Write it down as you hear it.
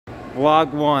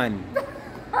Vlog 1.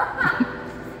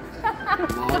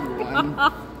 Vlog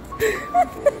 1.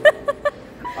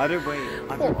 Other way.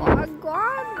 Vlog 1,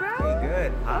 bro. Okay,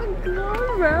 good. Vlog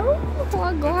 1, bro.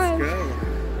 Vlog 1. Let's go.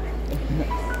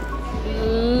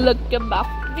 Look at my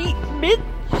feet, bitch.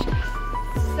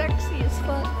 Sexy as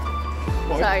fuck.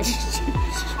 Sorry.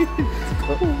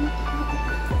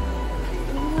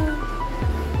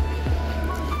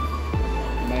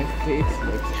 My face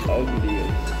looks ugly.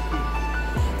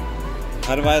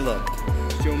 How do I look?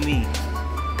 Show me.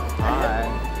 Hi.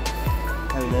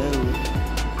 Hello.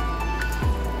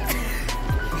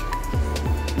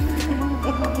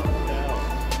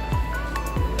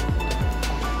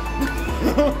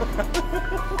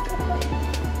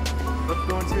 Let's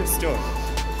go into a store.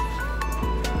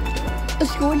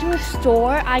 Let's go into a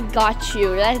store. I got you.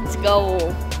 Let's go.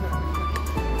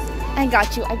 I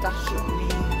got you. I got you.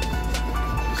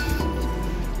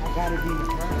 I gotta be the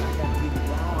front. I gotta be the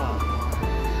vlog.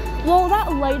 Well,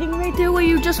 that lighting right there where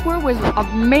you just were was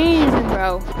amazing,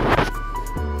 bro.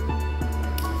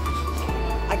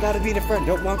 I gotta be the front.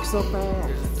 Don't walk so fast.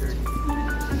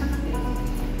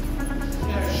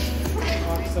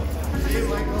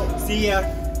 See ya.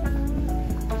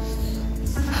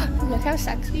 Look how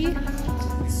sexy.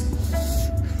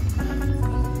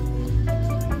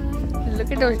 Look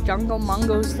at those jungle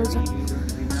mongos. Those are...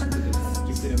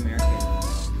 Stupid American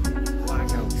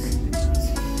blackouts.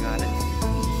 Got it.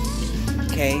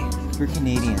 Okay, we're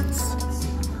Canadians.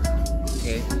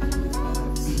 Okay.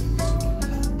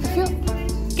 Good.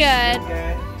 Good.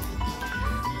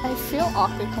 I feel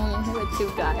awkward coming in here with two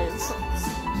guys.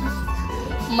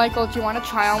 Michael, do you want to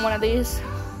try on one of these?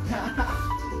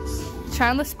 Try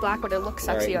on this black one. It looks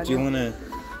sexy on Do you want to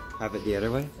have it the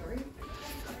other way?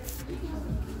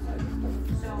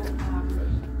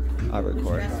 I'll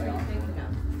record.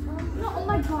 Oh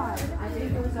my god. I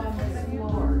think it was on the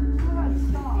floor.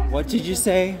 What did you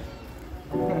say?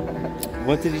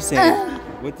 What did he say?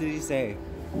 What did he say?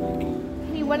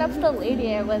 He went up to the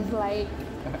lady and was like,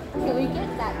 can we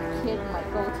get that kid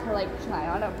Michael to like try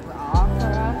on a bra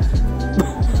for us?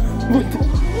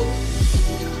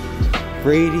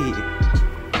 Brady,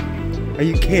 are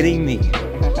you kidding me?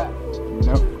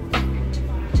 Nope.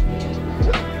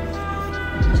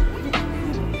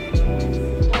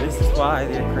 This is why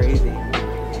they're crazy.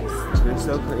 They're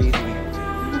so crazy.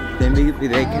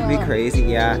 They can be crazy,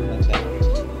 yeah.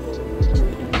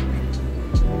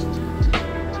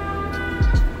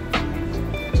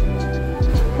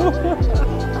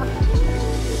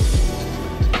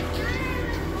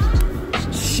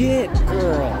 Shit,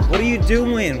 girl. What are you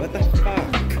doing? What the fuck?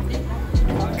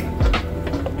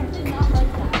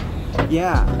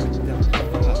 Yeah. What the fuck?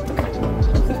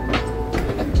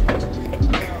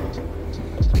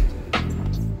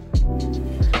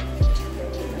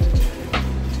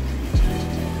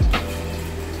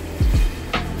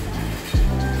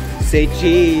 Say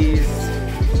cheese.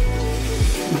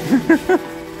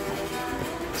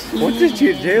 What did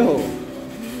you do?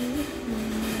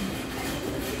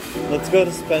 Let's go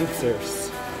to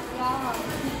Spencer's.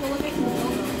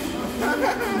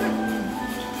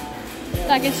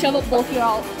 I can shove up both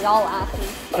y'all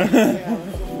asses.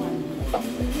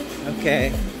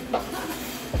 Okay.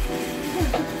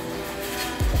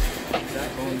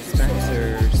 Going to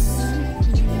Spencer's.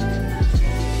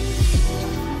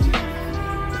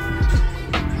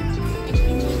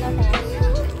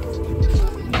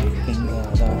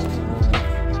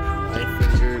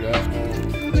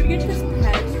 We're gonna get this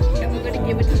pen and we're gonna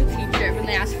give it to the teacher. When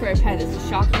they ask for a pen, it's a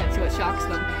shock pen, so it shocks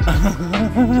them.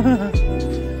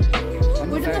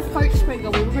 Where did the fart spray go?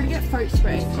 We were gonna get fart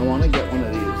spray. I want to get one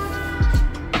of these.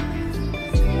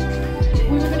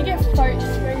 We were gonna get fart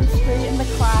spray in the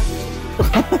class.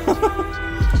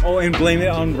 Oh, and blame it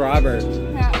on Robert.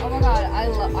 Yeah, oh my god,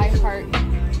 I heart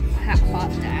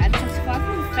hot dads. That's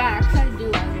fucking facts. I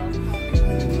do. I love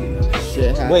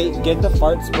Shit happens. Wait, get the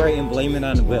fart spray and blame it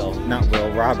on Will. Not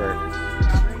Will, Robert.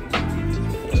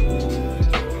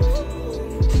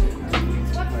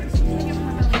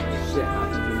 Shit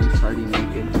happens when you party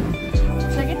naked.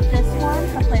 Should I get this one,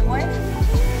 the Playboy?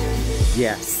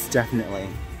 Yes, definitely.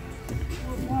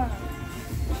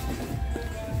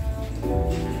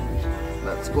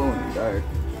 That's glow in the dark.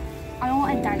 I don't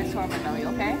want a dinosaur in my belly,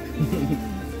 okay?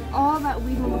 Oh, that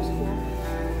weed one looks cool.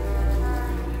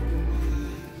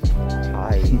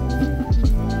 Hi.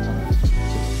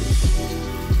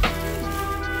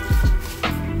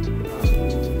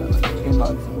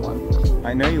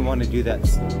 I know you want to do that.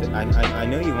 I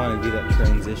know you want to do that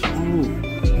transition.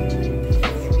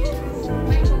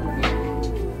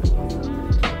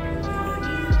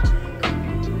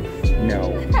 No.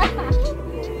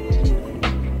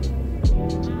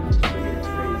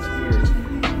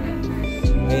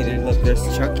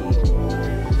 Chucky.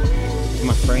 It's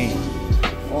my frame.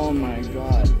 Oh my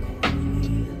god.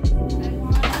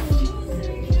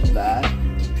 That?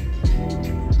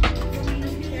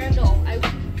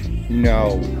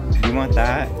 No. You want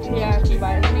that? Yeah, if you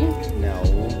buy it for me. No.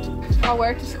 I'll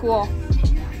wear it to school.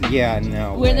 Yeah,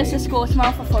 no. Wear way. this to school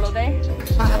tomorrow for photo day.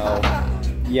 No.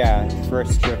 Yeah, for a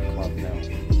strip club, no.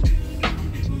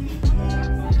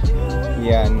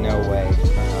 Yeah, no way.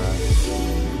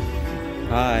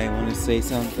 Hi, want to say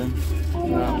something?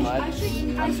 Not much. I should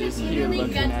You're literally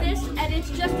looking get at- this, and it's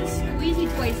just a squeezy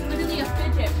toy. It's literally a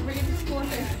fidget. Bring it to school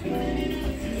with her.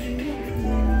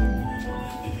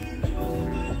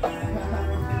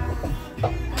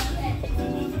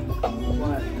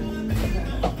 What?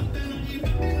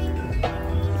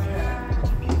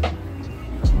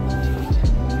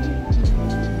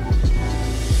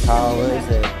 How is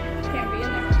it? Can't be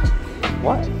in there.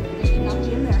 What? You cannot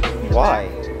be in there. Why?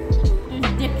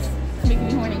 There's dips making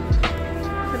me horny.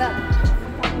 Shut up.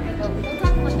 Don't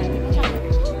talk like that. Don't talk like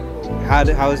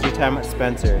that. How was your time at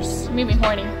Spencer's? You made me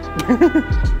horny.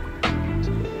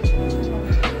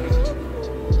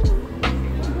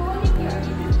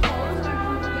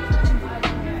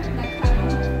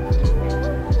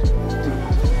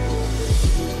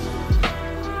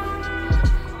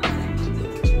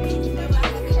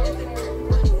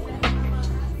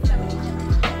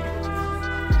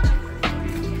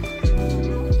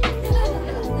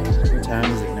 What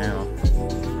time is it now?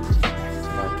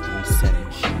 Like 7.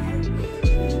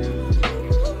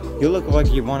 You look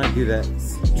like you want to do that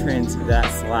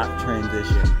slap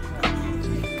transition.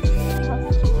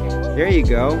 There you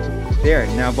go. There.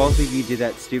 Now both of you did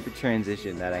that stupid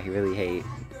transition that I really hate.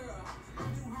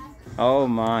 Oh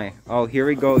my. Oh, here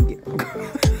we go again.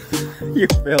 You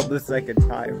failed the second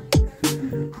time.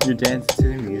 You're dancing to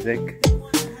the music.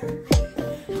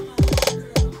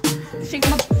 Shake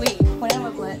my wait. What am I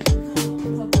lit?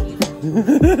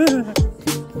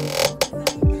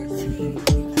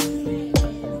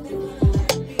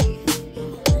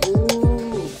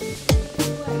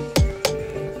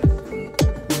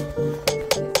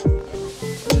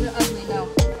 Ugly, no.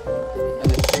 And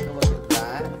then take a look at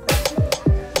that.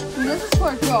 This is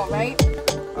for a girl, right?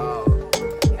 Oh.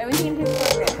 Everything is for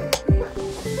a girl.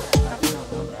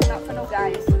 Not for no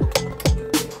guys.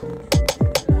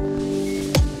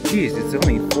 Jeez, it's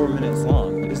only 4 minutes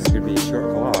long. This is gonna be a short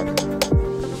vlog.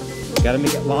 Gotta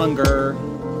make it longer.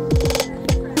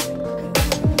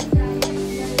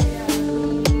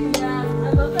 Yeah, I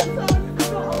love that song.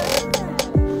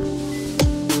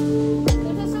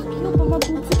 This is so cute, but my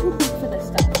boobs are too big for this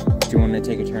stuff. Do you want to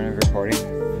take a turn of recording?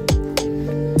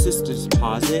 Just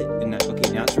pause it, and okay,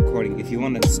 now it's recording. If you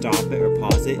want to stop it or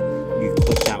pause it, you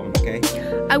click that one, okay?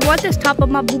 I want this top, but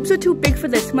my boobs are too big for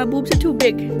this. My boobs are too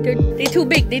big. They too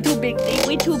big. They too big. They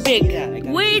way too big.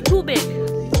 Way too big.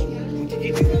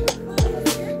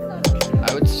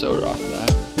 I would so rock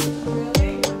that.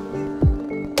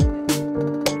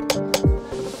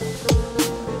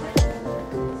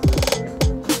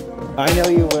 I know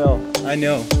you will. I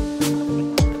know.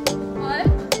 What?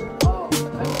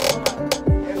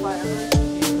 If I ever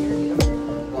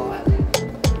bought,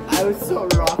 I would so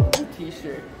rock the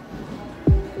t-shirt.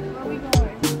 Where are we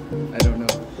going? I don't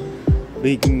know. But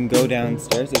you can go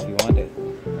downstairs if you want it.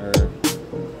 Or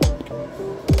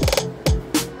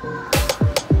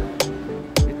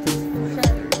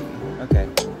okay.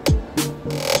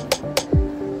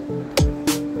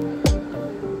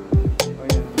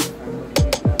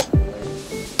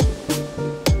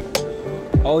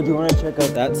 Oh, do you want to check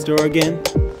out that store again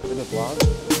for the vlog?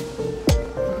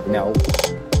 No.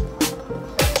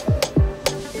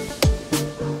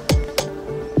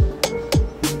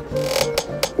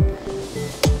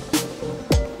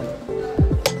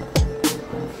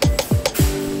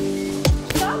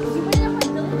 Stop zooming in my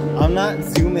village. I'm not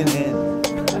zooming in.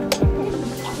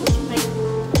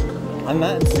 I'm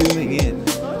not zooming in.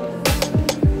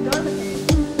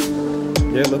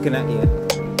 They're looking at you.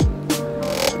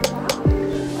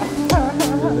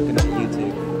 They're looking at you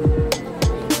too.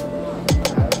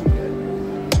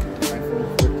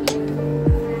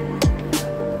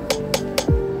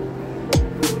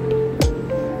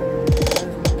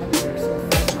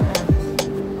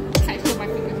 Can I put my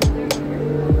fingers in there?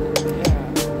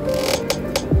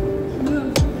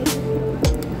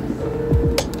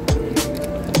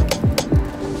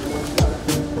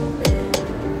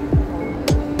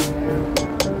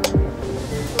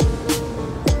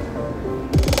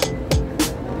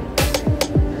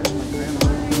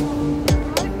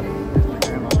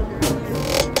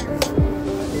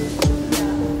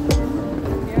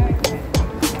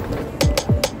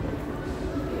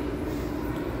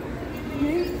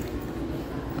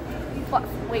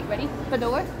 Wait, ready? Bend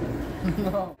over.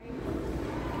 No.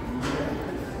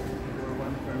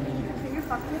 You're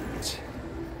fucked.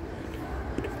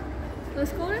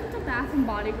 Let's go to the Bath and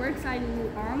Body Works. God.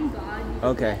 You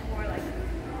Okay. get more like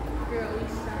girly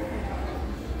stuff.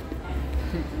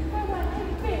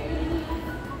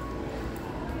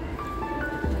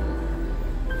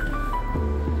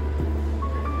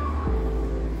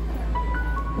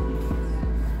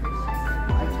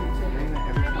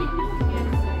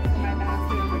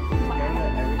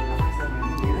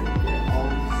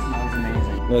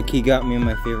 Look, he got me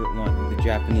my favorite one, the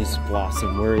Japanese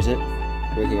Blossom. Where is it?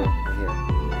 Right here, right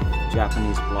here.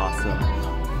 Japanese Blossom.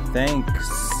 Thanks.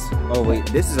 Oh wait,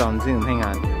 this is on Zoom, hang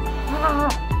on.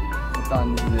 It's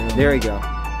on Zoom. There we go.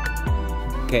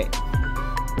 Okay.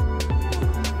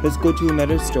 Let's go to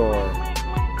another store.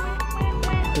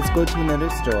 Let's go to another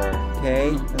store,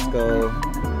 okay? Let's go.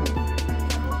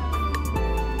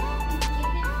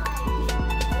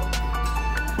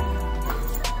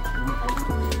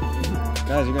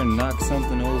 Guys, you're gonna knock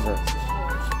something over.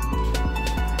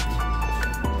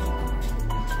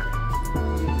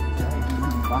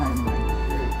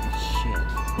 Shit.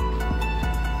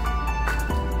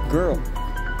 Girl.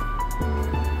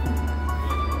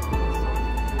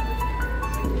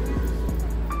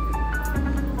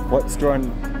 What store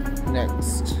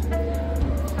next? Smell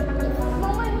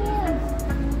my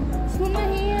hands. Smell my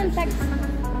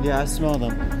hands. Yeah, I smell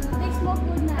them. They smell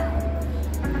good now.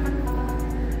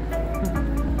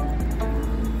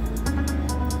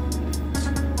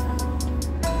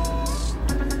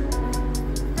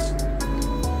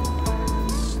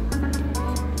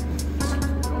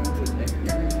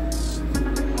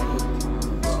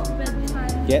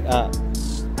 Get up.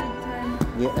 Bedtime.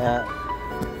 Get up.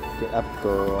 Get up,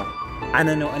 girl. I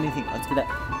don't know anything. Let's get up.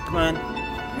 Come on.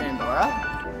 Pandora?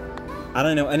 I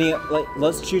don't know any. Like,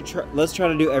 let's try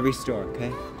to do every store,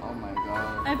 okay? Oh my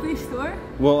god. Every store?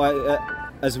 Well,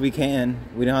 as we can.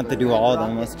 We don't have to do all of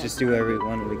them. Let's just do every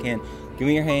one we can. Give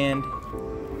me your hand.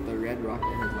 The red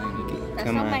rocket has landed. That's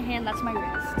Come not on. my hand, that's my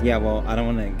wrist. Yeah, well, I don't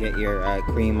want to get your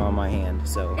cream on my hand,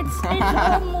 so. It's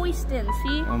all moistened,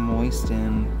 see? I'll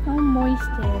moisten. All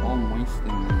moistened. All moist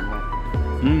and wet.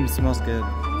 Mmm, smells good.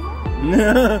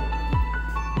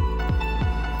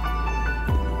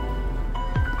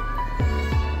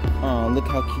 Oh, look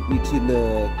how cute you two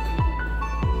look.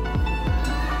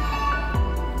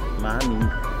 Mommy.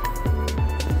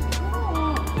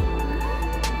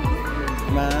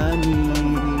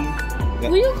 Mommy.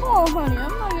 Who you call honey? I'm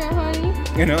not your honey.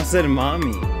 You know, I said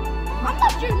mommy. I'm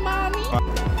not your mommy.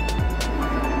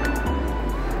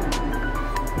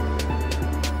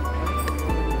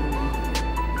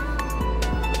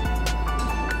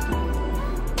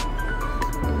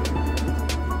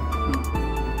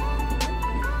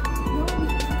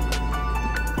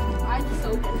 I just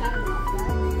opened that.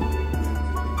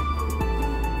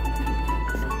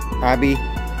 Abby.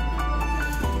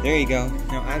 There you go.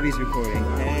 Now Abby's recording.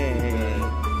 Hey.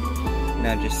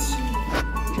 Now just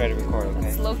try to record, okay?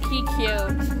 It's low key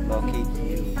cute. Low key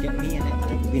cute. Get me in it.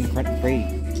 I'll be in front of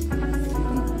Brady.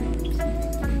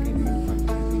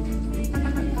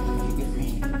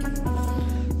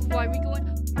 Why are we going?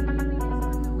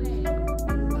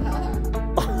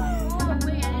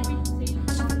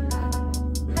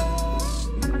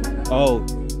 Oh,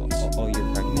 you're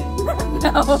pregnant? No,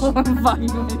 I'm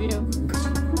fucking with you.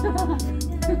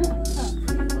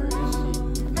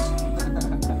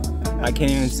 I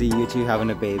can't even see you two having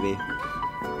a baby.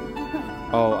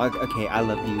 Oh, okay, I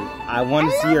love you. I want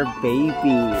to see your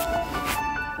baby.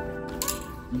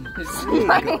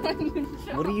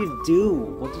 What do you do?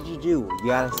 What did you do? You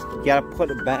gotta put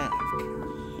it back.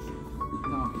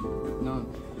 No.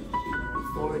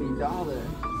 $40.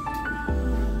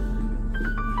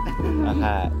 A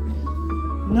hat.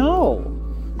 No.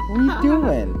 What are you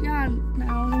doing? Yeah,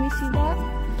 now let me see that.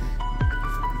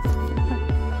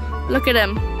 Look at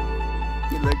him.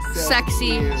 He looks so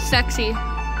Sexy, cute. sexy.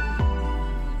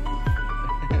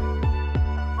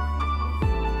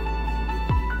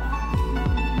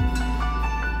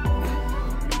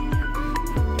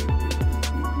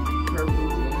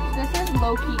 This is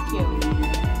low-key cute.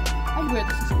 I'd wear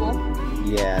this to school.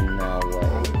 Yeah, no way.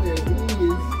 Where are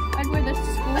these? I'd wear this to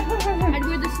school. I'd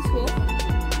wear this to school.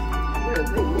 Where are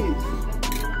these?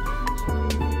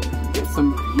 Get some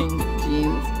pink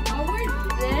jeans. I'll wear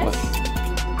this.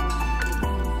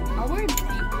 I'll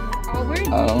wear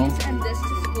Oh. these and this to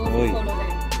school Oi. for photo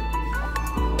day.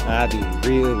 Abby,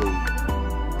 really?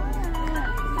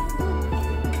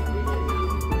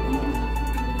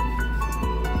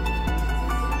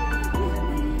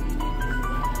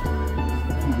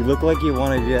 You look like you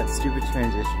want to do that stupid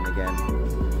transition again.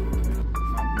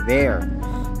 there.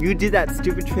 You did that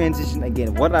stupid transition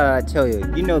again. What did I tell you?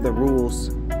 You know the rules.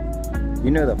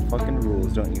 You know the fucking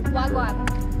rules, don't you? Wagwan.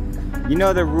 You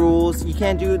know the rules. You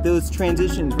can't do those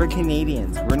transitions. We're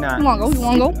Canadians. We're not. You wanna go? You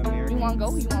wanna go? Americans. You wanna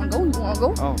go? You wanna go? You wanna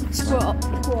go? Oh, Scroll up.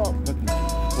 Scroll up.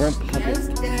 we're in public.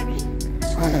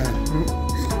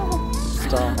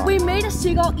 Stop. We made a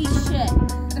seagull eat shit.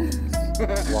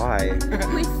 Why?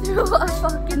 We threw a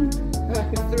fucking,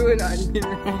 Threw an onion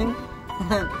ring.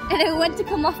 and it went to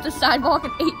come off the sidewalk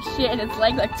and ate shit, and its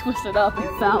leg like twisted up and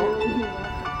fell.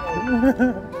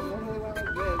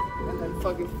 And then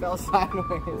fucking fell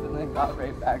sideways and then got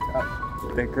right back up.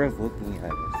 That girl's looking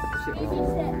at us.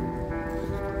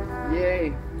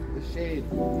 Yay, the shade.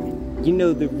 You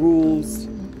know the rules.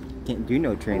 Can't do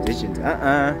no transitions.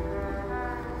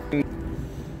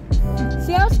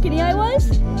 See how skinny I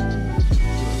was? Oh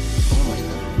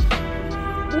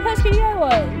Look how skinny I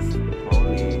was. my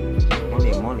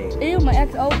god. Holy. Ew, my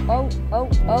ex. Oh,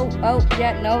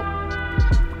 yeah, no.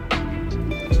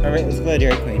 Alright, let's go to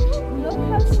Dairy Queen. Look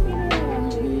how skinny I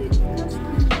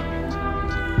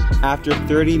was. After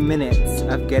 30 minutes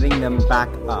of getting them back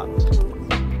up.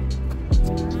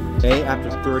 Okay,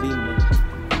 after 30 minutes.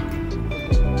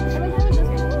 Every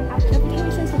time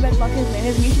he says the red bucket is man,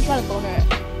 his niece got a boner.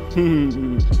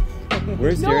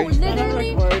 Where's No, Dairy?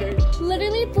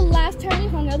 literally the last time we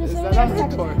hung out this Is summer, that on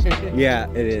recording? Yeah,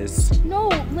 it is. no,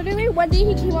 literally one day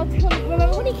he came up to me.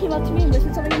 Remember when he came up to me and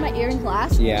whispered something in my ear in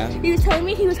class? Yeah. He was telling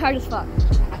me he was hard as fuck.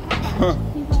 He's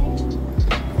like,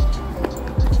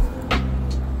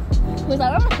 was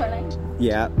that on recording?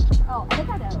 Yeah. Oh, I think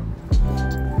I know.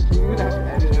 You would have to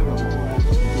edit out a whole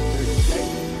episode in 30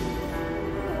 seconds.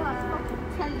 The last fucking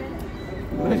 10 minutes.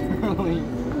 Literally.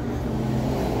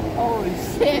 Holy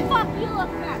shit. Fuck you,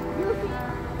 look back. You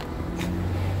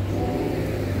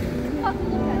fucking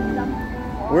look at stuff.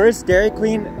 Where's Dairy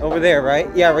Queen? Over there, right?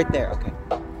 Yeah, right there. Okay.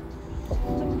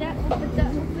 Open that, open that,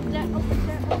 open that, open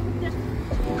that, open that.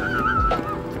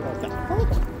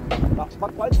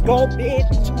 Let's go,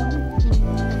 bitch.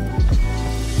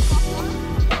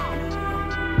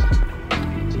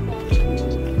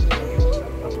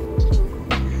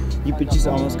 You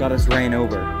bitches almost got us ran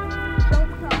over.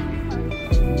 Don't cross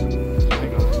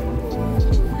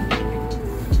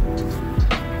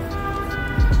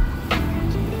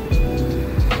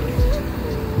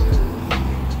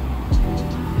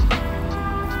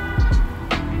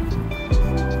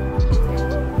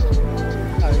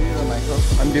How are you, Michael?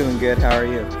 I'm doing good. How are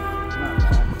you? Not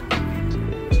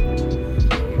bad.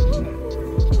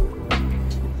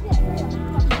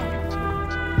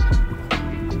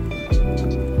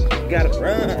 You gotta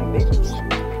run, bitch.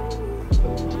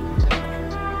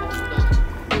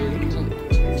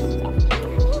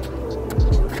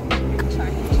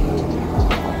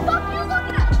 Fuck you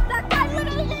looking at? That guy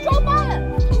literally just drove by us.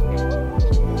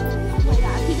 Oh my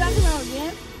god, he drives around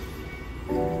again.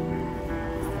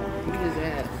 Look at his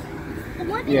ass.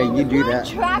 One Yeah, thing you do was that.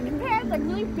 Track pants, like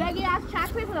really baggy ass track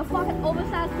pants with a fucking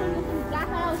oversized hoodie with some black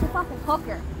hat. I was a fucking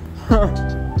hooker.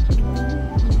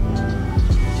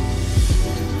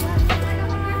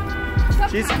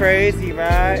 She's crazy,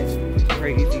 right?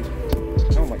 Crazy.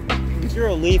 Oh my. You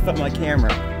threw a leaf at my camera.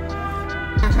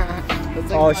 That's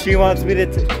like Oh, she wants me to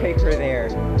take her there.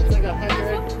 It's like 100.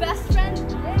 That's your best friend.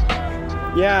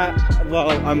 Yeah.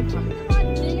 Well, On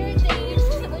dinner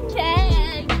dates to the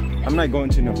keg. I'm not going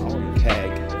to no Halloween keg.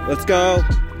 Let's go.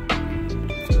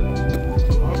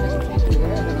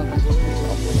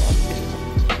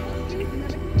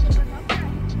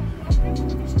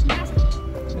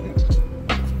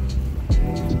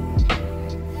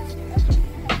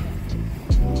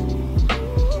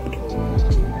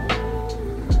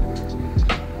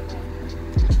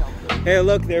 Hey,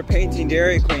 look, they're painting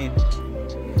Dairy Queen.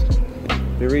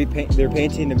 They're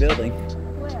painting the building.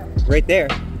 Where? Right there.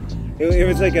 It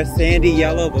was like a sandy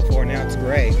yellow before, now it's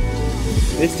gray.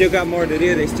 They still got more to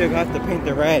do. They still got to paint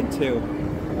the red too.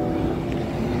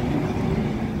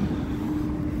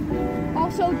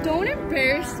 Also, don't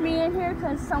embarrass me in here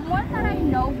because someone that I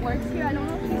know works here. I don't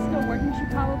know if she's still working. She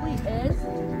probably is.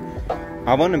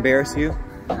 I won't embarrass you.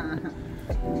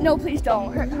 No, please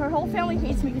don't. Her whole family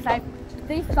hates me because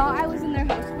they thought I was in their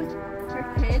house with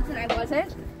her kids and I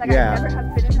wasn't. Like Yeah. I never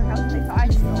have been in her house and they thought I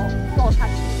stole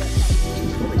attached to their house.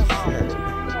 Holy So, shit. no, I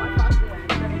thought they were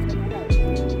never been in my house.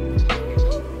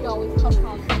 They always come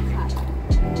home inside.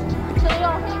 So they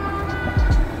all hate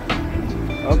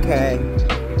me. Okay.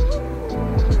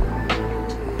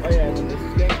 Oh yeah, and this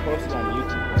is getting posted on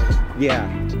YouTube, right? Yeah.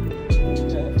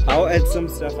 I'll add some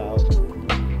stuff out.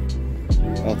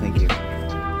 Oh, thank you.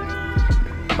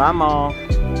 Bye, Mom.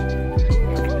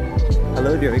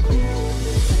 Hello, Dairy Queen.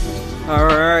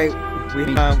 Alright,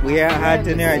 we had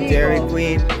dinner at Dairy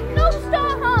Queen. No,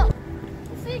 stop!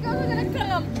 Seagulls are gonna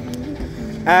come.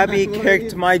 Abby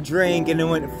kicked my drink and it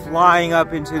went flying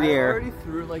up into the I air. already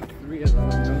threw like 3 of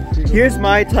them. Here's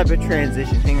my type of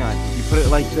transition. Hang on. You put it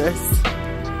like this.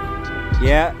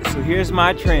 Yeah, so here's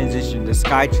my transition, the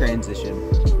sky transition.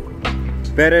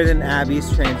 Better than Abby's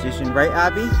transition, right,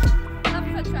 Abby? Have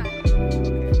a try.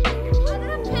 I'm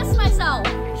gonna piss myself.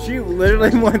 She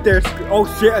literally went there. Oh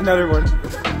shit, another one.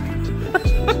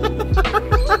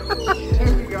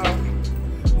 There we go.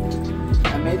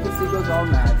 I made the seagulls all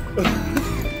mad.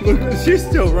 Look, she's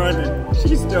still running.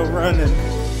 She's still running.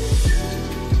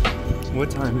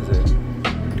 What time is it?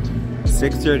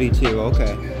 6:32.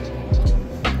 Okay.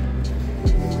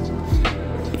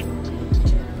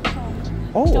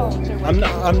 Oh, I'm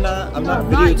not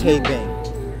videotaping.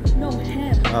 No,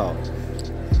 him. Oh.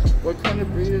 What kind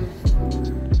of breed is?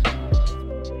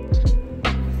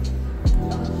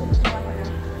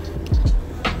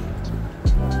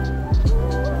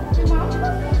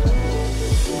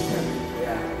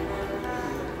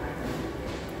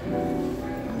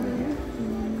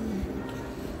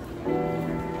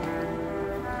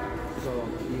 So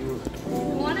cute. You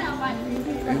want it? I'll buy it.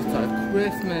 It's a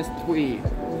Christmas tweet.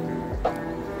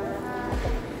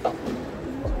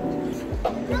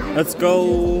 Let's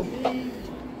go.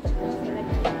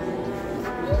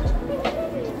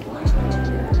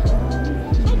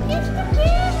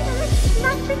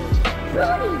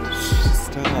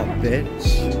 Stop, bitch.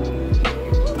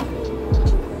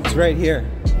 It's right here.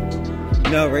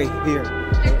 No, right here.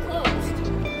 They're closed.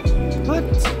 What?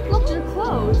 Look, they're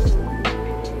closed.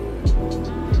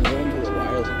 I'm going to the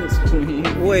wireless queen.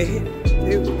 Wait.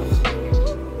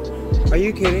 Are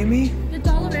you kidding me? The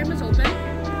Dollarama's open.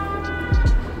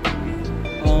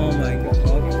 Oh my god.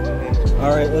 Okay.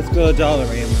 Alright, let's go to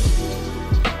Dollarama.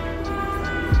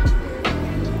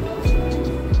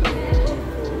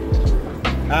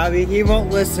 Abby, he won't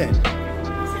listen.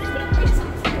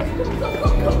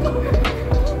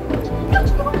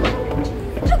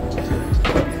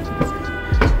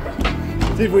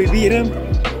 Did we beat him?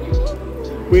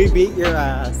 We beat your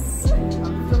ass. I'm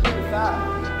still pretty fat.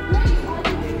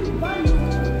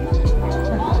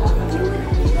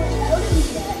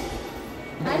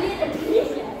 I need a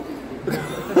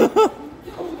t-shirt.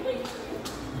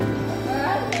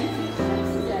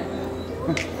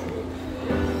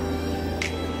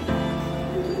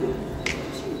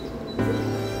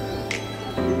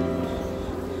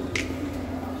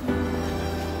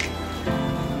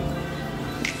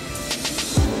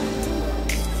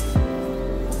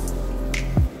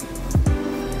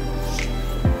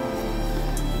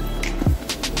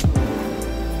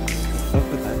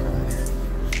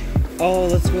 Oh,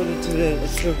 let's go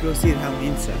go see the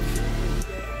Halloween stuff.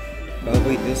 Oh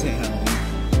wait, this ain't Halloween.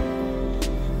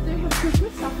 They have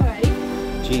Christmas stuff already.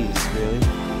 Jeez, really?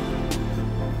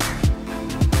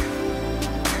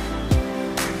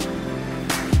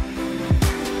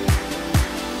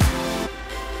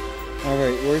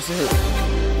 Alright, where's the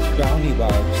bounty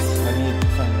bars? I need to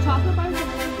find Chocolate bars.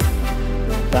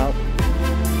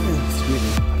 excuse me,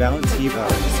 bounty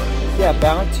bars. Yeah,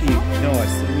 bounty.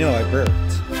 No, I burped.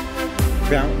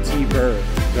 Bounty bars.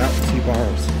 Bounty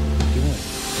bars. What are you doing?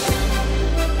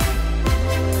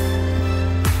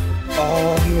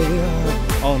 Oh, here they are.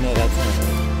 Oh no, that's not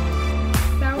it.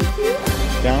 Bounty?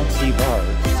 Bounty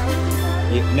bars.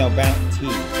 Yeah, no,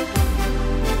 bounty.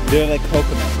 They're like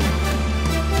coconut.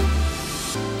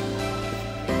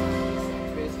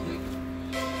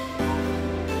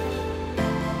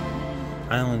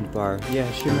 Island bar. Yeah,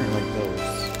 she might like those.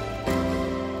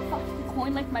 Fucking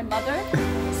coin like my mother.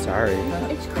 Sorry.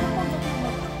 It's cool.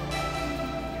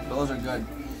 Those are good.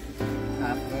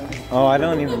 Half good. Oh, I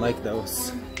don't even like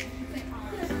those.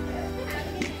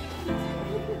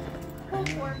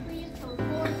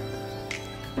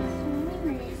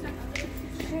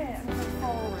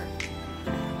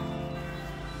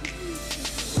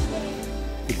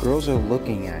 The girls are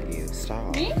looking at you.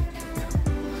 Stop. Me?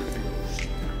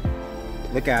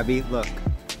 Look, Abby. Look.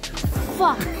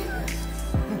 Fuck.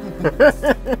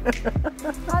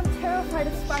 I'm terrified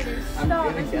of spiders. I'm Stop.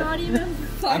 gonna It's get- not even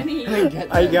funny.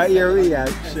 I got your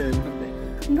reaction.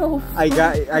 No. I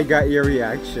got your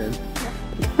reaction.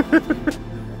 Buy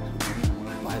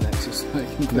that just so I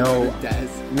can put No. it on the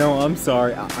desk. No, I'm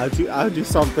sorry. I'll do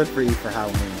something for you for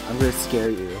Halloween. I'm gonna scare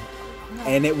you,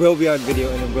 and it will be on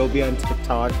video, and it will be on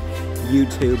TikTok,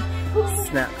 YouTube,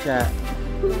 Snapchat.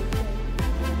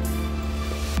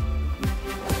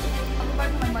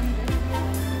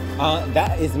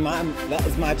 That is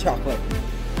my chocolate.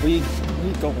 Where you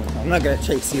going? I'm not gonna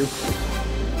chase you.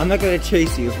 I'm not gonna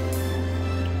chase you.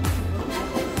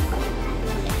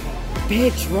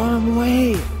 Bitch, wrong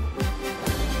way.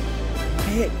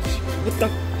 Bitch, what the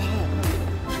fuck?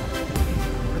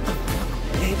 What the fuck,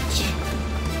 bitch?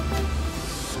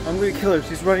 I'm gonna kill her.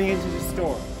 She's running into the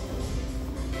store.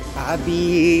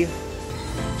 Abby.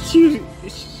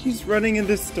 She's running in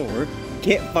the store.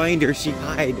 Can't find her. She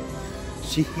hid.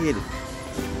 She hid.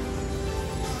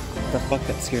 What the fuck?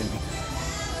 That scared me.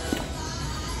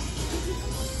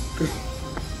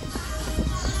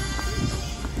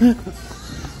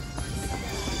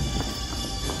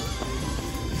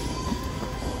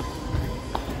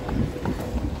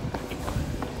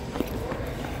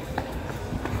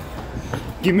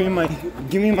 Give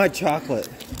me my chocolate.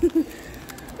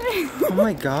 Oh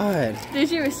my god.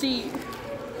 There's your receipt.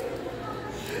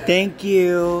 Thank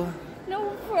you. No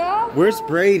problem. Where's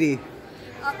Brady?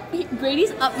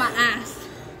 Brady's up my ass.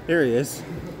 There he is.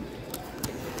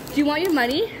 Do you want your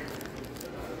money?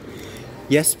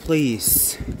 Yes,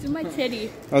 please. It's in my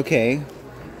titty. Okay.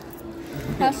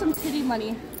 Have some titty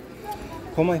money.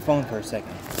 Hold my phone for a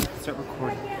second. Start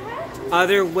recording.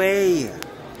 Other way.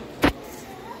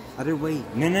 Other way.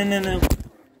 No, no, no, no.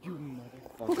 You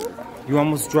motherfucker. You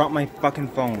almost dropped my fucking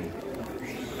phone.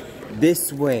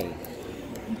 This way.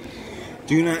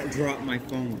 Do not drop my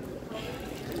phone.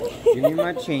 Give me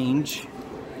my change.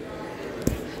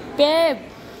 Babe.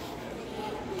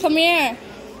 Come here.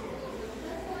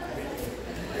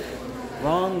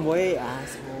 Wrong way,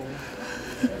 asshole.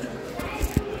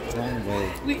 Wrong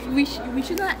way. We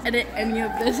should not edit any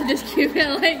of this and just keep it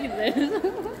like this.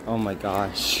 Oh my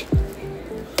gosh.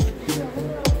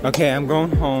 Okay, I'm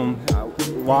going home.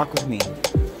 Walk with me.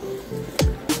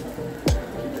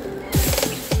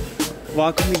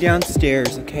 Walk with me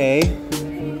downstairs, okay?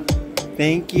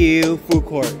 Thank you. Food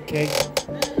court, okay?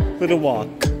 Little walk.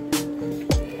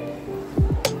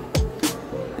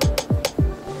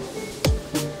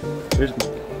 There's no,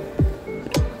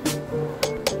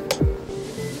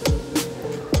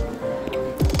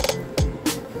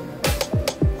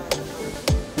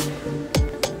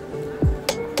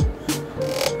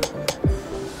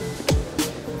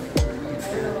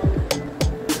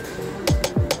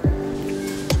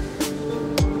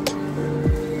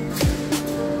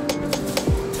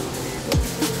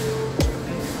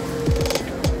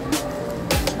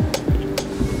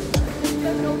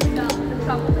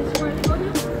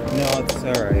 it's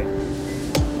alright.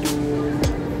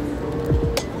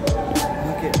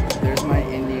 Look at, there's my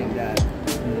Indian dad.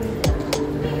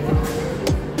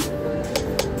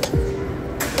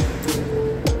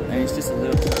 And he's just a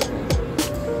little turtle.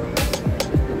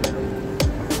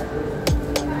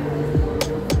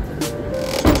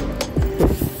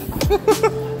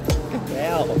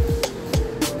 Hell.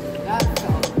 That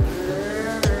felt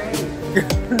great.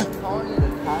 Tony the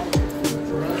Tiger.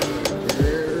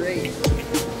 Great.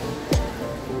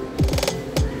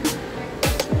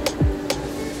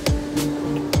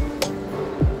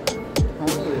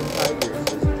 Tony the Tiger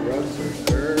says drugs are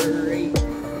great.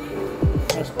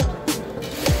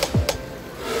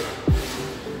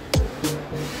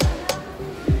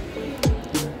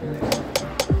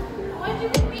 Why'd you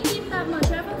make me eat that much? I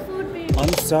have a food baby.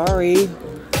 I'm sorry.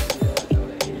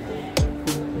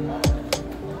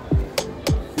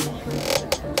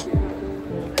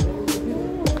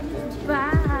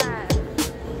 Bad.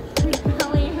 My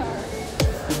belly hurts.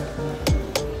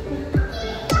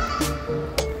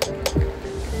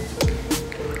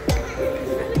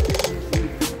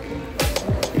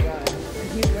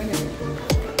 He's winning.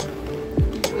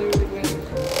 He's literally winning.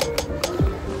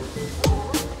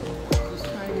 She's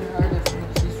trying her hardest and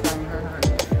she's trying her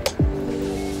hardest.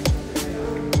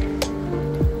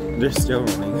 They're still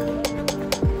running.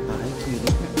 Hi, Tweety.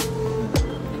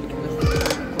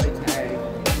 Play tag.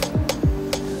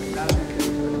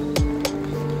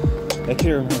 That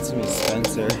kid reminds me of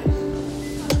Spencer.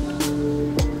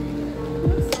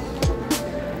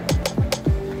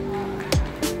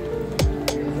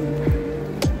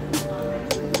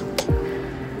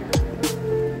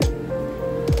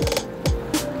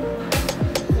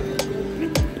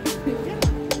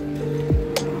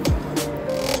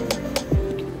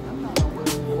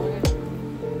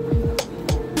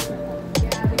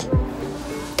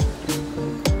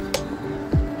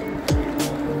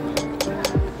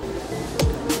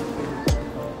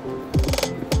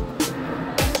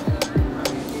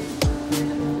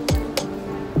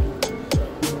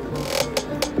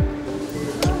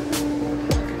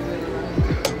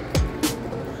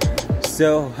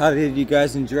 So, how did you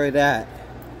guys enjoy that?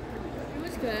 It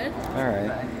was good.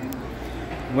 Alright.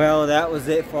 Well, that was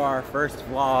it for our first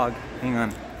vlog. Hang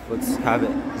on. Let's have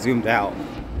it zoomed out.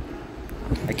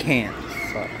 I can't.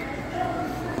 Fuck.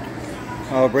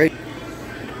 Oh, Brady.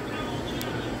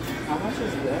 How much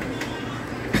is this?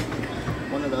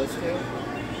 One of those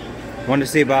two? Want to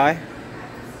say bye?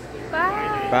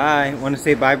 Bye. Bye. Want to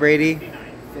say bye, Brady?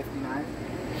 59.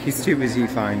 He's too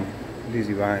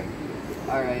busy buying.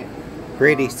 Alright.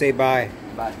 Brady, say bye.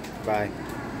 Bye. Bye.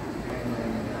 And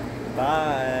then...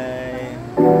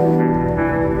 Bye.